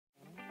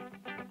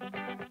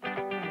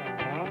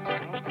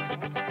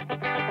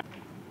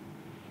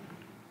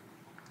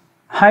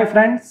Hi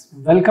friends,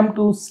 welcome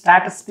to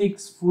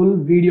Statistics Full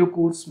Video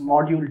Course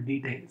Module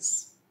Details.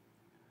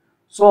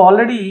 So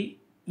already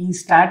ఈ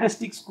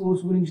statistics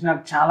course గురించి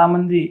నాకు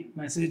చాలామంది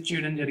message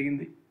చేయడం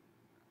జరిగింది.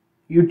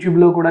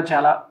 యూట్యూబ్లో కూడా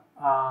చాలా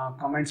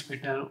కామెంట్స్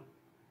పెట్టారు.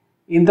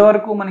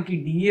 ఇంతవరకు మనకి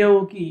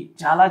DAOకి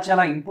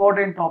చాలా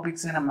ఇంపార్టెంట్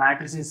టాపిక్స్ అయిన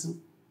మ్యాట్రిసెస్,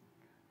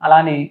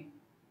 అలానే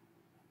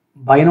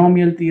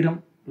binomial theorem,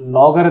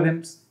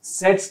 logarithms,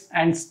 sets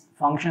and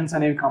functions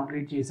అనేవి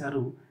కంప్లీట్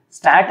చేశారు.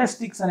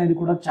 స్టాటిస్టిక్స్ అనేది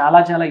కూడా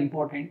చాలా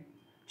ఇంపార్టెంట్.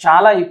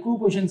 చాలా ఎక్కువ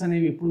క్వశ్చన్స్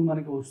అనేవి ఇప్పుడు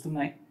మనకి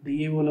వస్తున్నాయి.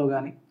 DAOలో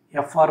కానీ,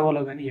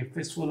 FROలో కానీ,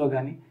 FSOలో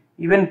కానీ,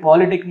 even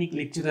polytechnic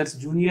lecturers,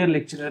 junior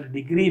lecturer,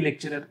 degree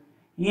lecturer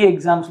ఈ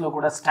ఎగ్జామ్స్లో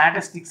కూడా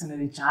స్టాటిస్టిక్స్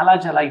అనేది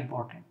చాలా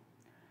ఇంపార్టెంట్.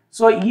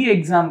 సో ఈ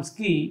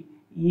ఎగ్జామ్స్కి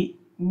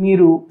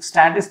మీరు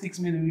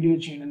స్టాటిస్టిక్స్ మీద వీడియో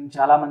చేయండి అని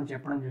చాలామంది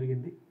చెప్పడం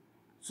జరిగింది.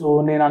 సో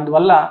నేను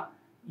అందువల్ల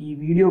ఈ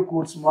వీడియో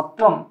కోర్స్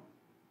మొత్తం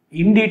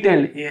ఇన్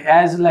డీటెయిల్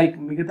యాజ్ లైక్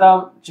మిగతా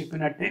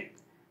చెప్పినట్టే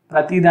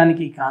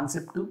ప్రతిదానికి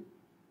కాన్సెప్ట్,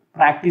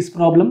 ప్రాక్టీస్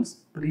ప్రాబ్లమ్స్,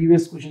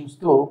 ప్రీవియస్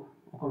క్వశ్చన్స్తో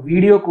ఒక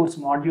వీడియో కోర్స్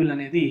మాడ్యూల్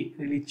అనేది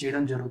రిలీజ్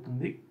చేయడం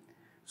జరుగుతుంది.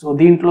 సో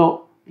దీంట్లో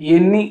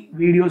ఎన్ని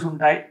వీడియోస్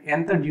ఉంటాయి,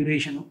 ఎంత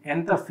డ్యూరేషన్,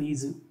 ఎంత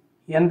ఫీజు,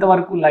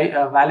 ఎంతవరకు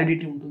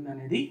వ్యాలిడిటీ ఉంటుంది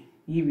అనేది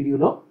ఈ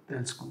వీడియోలో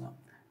తెలుసుకుందాం.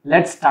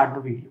 Let's start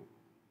the video.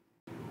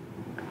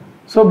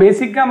 So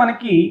బేసిక్గా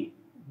మనకి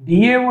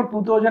DAO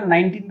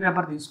 2019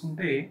 పేపర్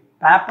తీసుకుంటే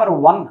paper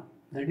 1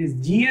 that is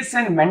GS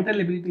and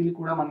mental ఎబిలిటీలు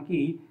కూడా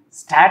మనకి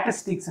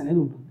స్టాటిస్టిక్స్ అనేది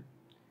ఉంటుంది.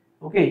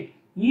 ఓకే,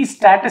 ఈ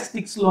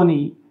స్టాటిస్టిక్స్లోని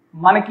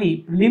మనకి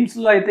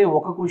ప్రిలిమ్స్లో అయితే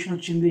ఒక క్వశ్చన్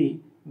వచ్చింది,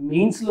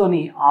 మెయిన్స్లోని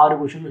 6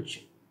 క్వశ్చన్లు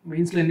వచ్చాయి.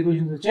 మెయిన్స్లో ఎన్ని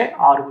క్వశ్చన్స్ వచ్చాయి?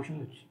 6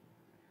 క్వశ్చన్లు వచ్చాయి.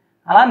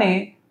 అలానే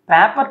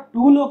పేపర్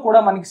 2లో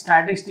కూడా మనకి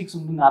స్టాటిస్టిక్స్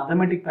ఉంటుంది,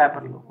 అర్థమెటిక్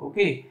పేపర్లో.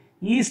 ఓకే,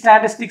 ఈ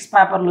స్టాటిస్టిక్స్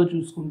పేపర్లో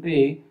చూసుకుంటే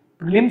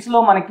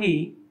ప్రిలిమ్స్లో మనకి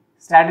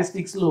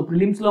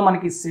ప్రిలిమ్స్లో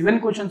మనకి 7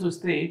 క్వశ్చన్స్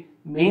వస్తే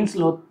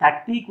మెయిన్స్లో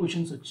 30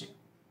 క్వశ్చన్స్ వచ్చాయి.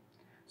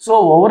 సో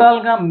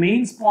ఓవరాల్గా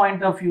మెయిన్స్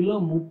పాయింట్ ఆఫ్ వ్యూలో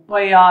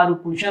 36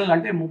 క్వశ్చన్లు,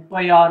 అంటే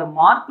 36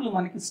 మార్కులు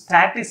మనకి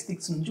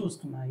స్టాటిస్టిక్స్ నుంచి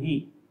వస్తున్నాయి.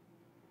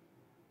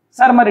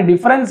 సార్ మరి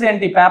డిఫరెన్స్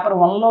ఏంటి? పేపర్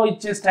 1లో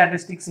ఇచ్చే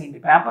స్టాటిస్టిక్స్ ఏంటి?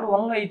 పేపర్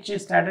 1లో ఇచ్చే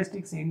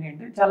స్టాటిస్టిక్స్ ఏంటి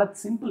అంటే చాలా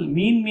సింపుల్.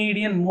 మీన్,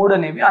 మీడియన్, మోడ్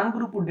అనేవి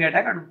అన్గ్రూప్డ్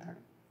డేటాకి అడుగుతాడు.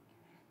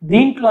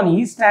 దీంట్లోని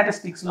ఈ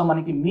స్టాటిస్టిక్స్లో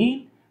మనకి mean,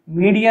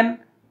 median,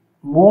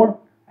 mode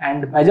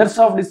and measures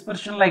of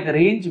dispersion like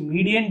range,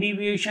 median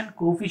deviation,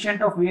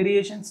 coefficient of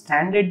variation,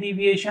 standard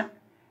deviation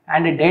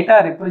and data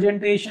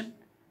representation,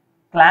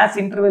 class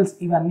intervals,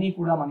 ఇవన్నీ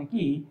కూడా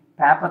మనకి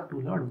పేపర్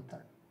 2లో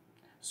అడుగుతాడు.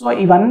 సో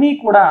ఇవన్నీ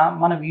కూడా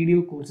మన వీడియో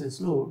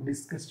కోర్సెస్లో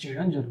డిస్కస్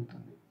చేయడం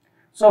జరుగుతుంది.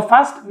 So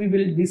first we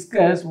will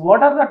discuss what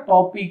are the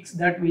topics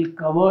that will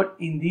cover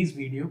in this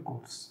video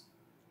course.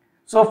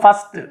 So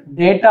first,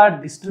 data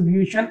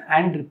distribution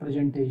and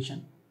representation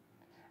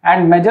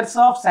and measures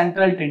of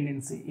central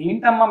tendency.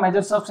 ఏంటమ్మా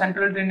measures of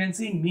central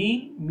tendency? mean,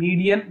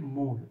 median,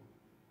 mode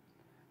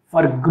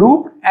for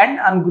grouped and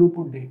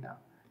ungrouped data.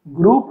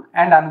 Grouped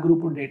and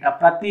ungrouped data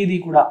ప్రతిదీ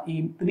కూడా ఈ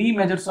 3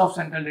 measures of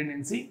central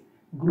tendency,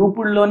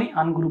 గ్రూపుల్లోని,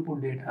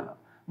 ungrouped డేటాలో,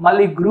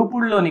 మళ్ళీ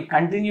గ్రూపుల్లోని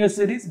continuous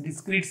series,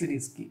 discrete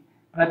సిరీస్కి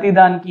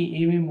ప్రతిదానికి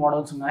ఏమేమి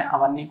models ఉన్నాయో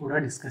అవన్నీ కూడా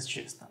డిస్కస్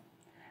చేస్తాం.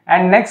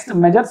 And next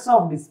measures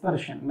of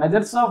dispersion.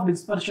 Measures of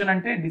dispersion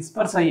అంటే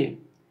డిస్పర్స్ అయ్యేవి.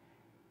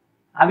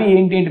 అవి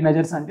ఏంటి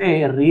మెజర్స్ అంటే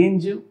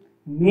range,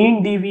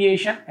 mean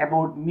deviation,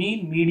 about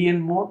mean,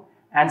 median, mode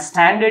and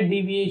standard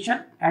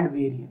deviation and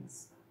variance.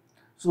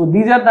 So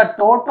these are the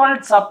total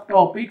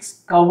subtopics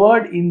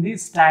covered in the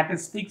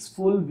statistics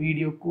full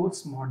video course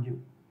module.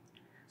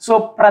 So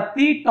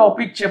ప్రతి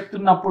topic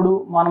చెప్తున్నప్పుడు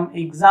మనం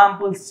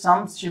examples,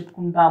 sums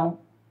చెప్పుకుంటాము.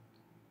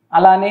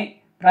 అలానే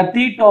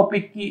ప్రతి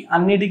టాపిక్కి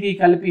అన్నిటికీ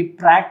కలిపి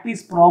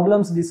practice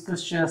problems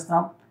discuss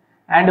చేస్తాం.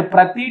 And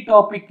ప్రతి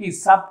టాపిక్కి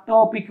సబ్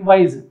టాపిక్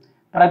వైజ్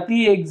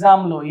ప్రతి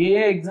ఎగ్జామ్లో ఏ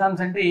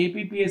ఎగ్జామ్స్ అంటే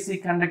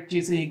APPSC కండక్ట్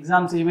చేసే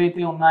ఎగ్జామ్స్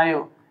ఏవైతే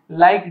ఉన్నాయో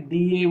like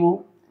DAO,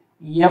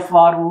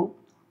 FRO,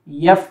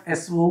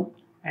 FSO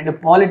and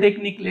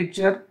polytechnic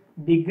lecture,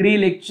 degree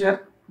lecture,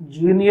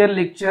 junior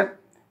lecture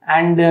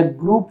and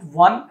group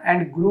 1 and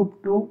group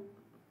 2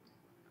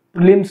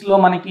 prelims లో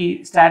మనకి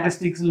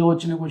స్టాటిస్టిక్స్ లో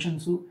వచ్చిన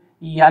క్వశ్చన్స్,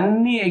 ఈ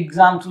అన్ని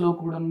ఎగ్జామ్స్ లో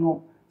కూడాను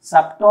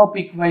సబ్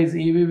టాపిక్ వైజ్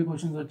ఏవేవి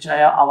క్వశ్చన్స్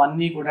వచ్చాయో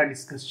అవన్నీ కూడా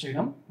డిస్కస్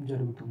చేయడం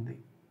జరుగుతుంది.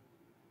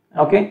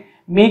 ఓకే,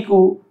 మీకు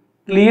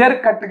క్లియర్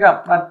కట్గా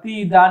ప్రతి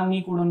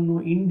దాన్ని కూడాను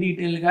ఇన్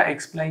డీటెయిల్గా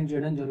ఎక్స్ప్లెయిన్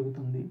చేయడం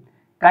జరుగుతుంది.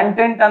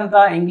 కంటెంట్ అంతా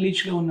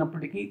ఇంగ్లీష్లో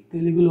ఉన్నప్పటికీ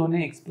తెలుగులోనే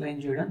ఎక్స్ప్లెయిన్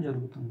చేయడం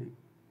జరుగుతుంది.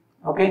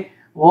 ఓకే,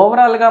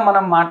 ఓవరాల్గా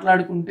మనం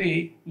మాట్లాడుకుంటే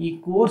ఈ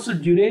కోర్సు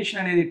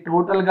డ్యూరేషన్ అనేది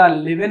టోటల్గా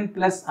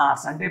 11+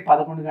 అవర్స్, అంటే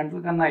 11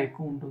 గంటల కన్నా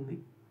ఎక్కువ ఉంటుంది.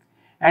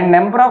 And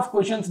number of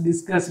questions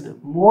discussed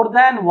more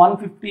than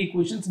 150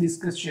 questions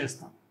discuss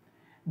చేస్తాం.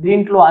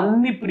 దీంట్లో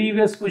అన్ని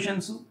ప్రీవియస్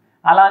క్వశ్చన్స్,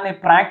 అలానే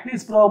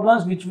practice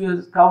problems which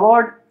was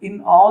covered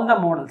in all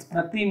the models,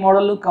 ప్రతి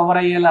మోడల్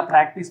కవర్ అయ్యేలా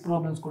ప్రాక్టీస్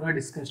ప్రాబ్లమ్స్ కూడా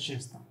డిస్కస్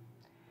చేస్తాం.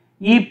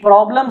 ఈ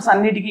ప్రాబ్లమ్స్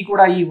అన్నిటికీ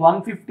కూడా, ఈ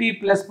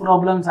 150+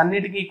 ప్రాబ్లమ్స్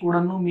అన్నిటికీ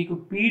కూడాను మీకు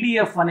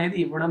PDF అనేది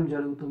ఇవ్వడం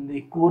జరుగుతుంది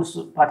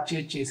కోర్సు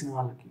పర్చేజ్ చేసిన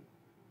వాళ్ళకి.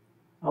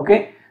 Okay,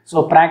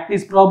 so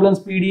practice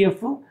problems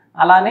PDF,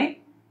 అలానే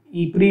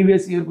ఈ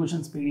ప్రీవియస్ ఇయర్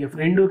క్వశ్చన్స్ పీడిఎఫ్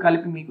రెండు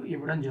కలిపి మీకు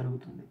ఇవ్వడం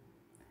జరుగుతుంది.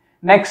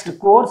 నెక్స్ట్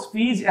కోర్స్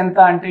ఫీజ్ ఎంత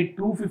అంటే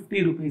 250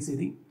 రూపీస్.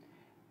 ఇది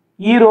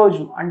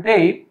ఈరోజు అంటే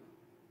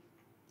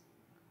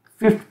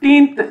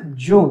 15th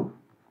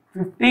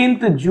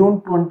జూన్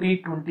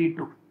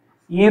 2022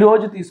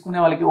 ఈరోజు తీసుకునే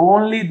వాళ్ళకి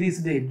only this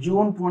day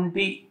June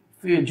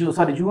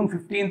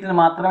 15th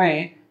మాత్రమే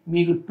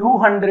మీకు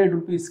 200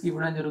 రూపీస్కి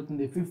ఇవ్వడం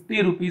జరుగుతుంది. 50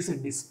 రూపీస్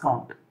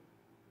డిస్కౌంట్.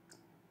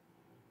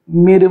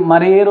 మీరు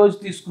మరే రోజు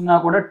తీసుకున్నా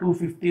కూడా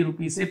 250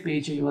 రూపీసే పే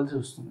చేయవలసి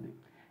వస్తుంది.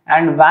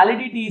 And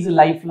validity is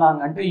life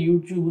long, అంటే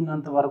యూట్యూబ్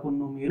ఉన్నంత వరకు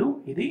మీరు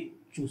ఇది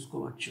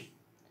చూసుకోవచ్చు.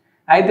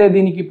 అయితే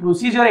దీనికి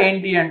ప్రొసీజర్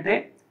ఏంటి అంటే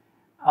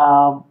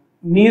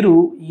మీరు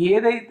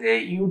ఏదైతే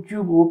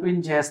యూట్యూబ్ ఓపెన్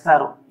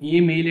చేస్తారో, ఏ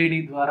మెయిల్ ఐడి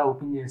ద్వారా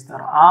ఓపెన్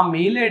చేస్తారో ఆ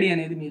మెయిల్ ఐడి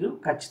అనేది మీరు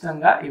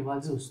ఖచ్చితంగా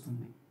ఇవ్వాల్సి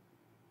వస్తుంది.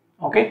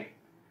 ఓకే,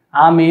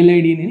 ఆ మెయిల్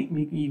ఐడిని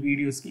మీకు ఈ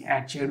వీడియోస్కి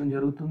యాడ్ చేయడం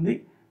జరుగుతుంది.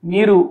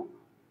 మీరు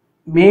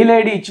మెయిల్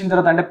ఐడి ఇచ్చిన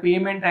తర్వాత అంటే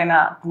పేమెంట్ అయిన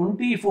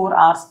 24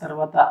 hours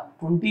తర్వాత,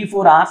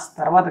 24 hours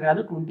తర్వాత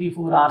కాదు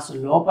 24 hours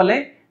లోపలే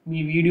మీ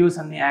వీడియోస్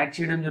అన్ని యాడ్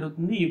చేయడం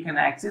జరుగుతుంది. You can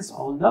access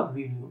all the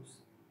videos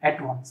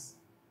at once.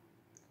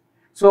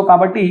 So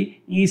కాబట్టి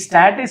ఈ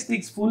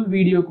స్టాటిస్టిక్స్ ఫుల్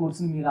వీడియో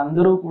కోర్స్ని మీరు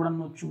అందరూ కూడా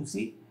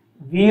చూసి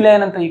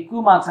వీలైనంత ఎక్కువ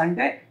మార్క్స్,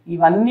 అంటే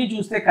ఇవన్నీ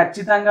చూస్తే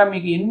ఖచ్చితంగా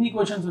మీకు ఎన్ని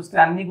క్వశ్చన్స్ వస్తే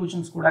అన్ని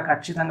క్వశ్చన్స్ కూడా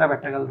ఖచ్చితంగా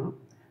పెట్టగలరు.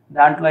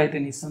 దాంట్లో అయితే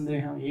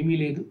నిస్సందేహం ఏమీ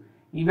లేదు.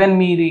 ఈవెన్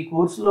మీరు ఈ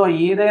కోర్సులో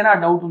ఏదైనా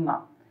డౌట్ ఉన్నా,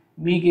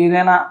 మీకు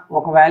ఏదైనా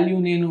ఒక వాల్యూ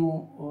నేను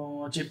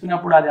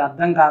చెప్పినప్పుడు అది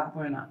అర్థం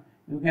కాకపోయినా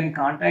you can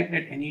contact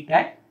at any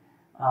time.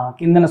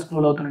 కిందన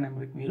స్క్రోల్ అవుతున్న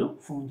నెంబర్కి మీరు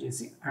ఫోన్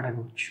చేసి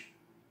అడగవచ్చు.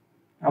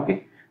 Okay,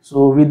 so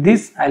with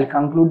this I'll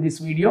conclude this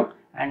video,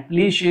 and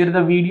please share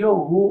the video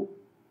who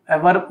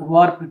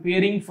are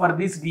preparing for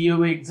this DAO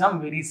exam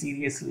very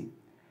seriously.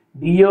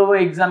 DAO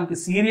exam ki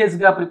serious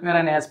ga prepare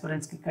ayina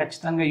aspirants ki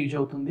ఖచ్చితంగా use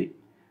అవుతుంది.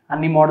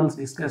 అన్ని models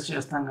discuss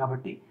చేస్తాం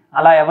కాబట్టి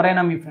అలా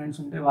ఎవరైనా మీ friends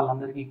ఉంటే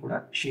వాళ్ళందరికీ కూడా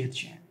షేర్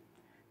చేయండి.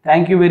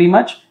 Thank you very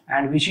much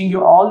and wishing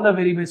you all the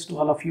very best to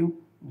all of you.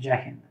 Jai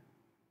Hind.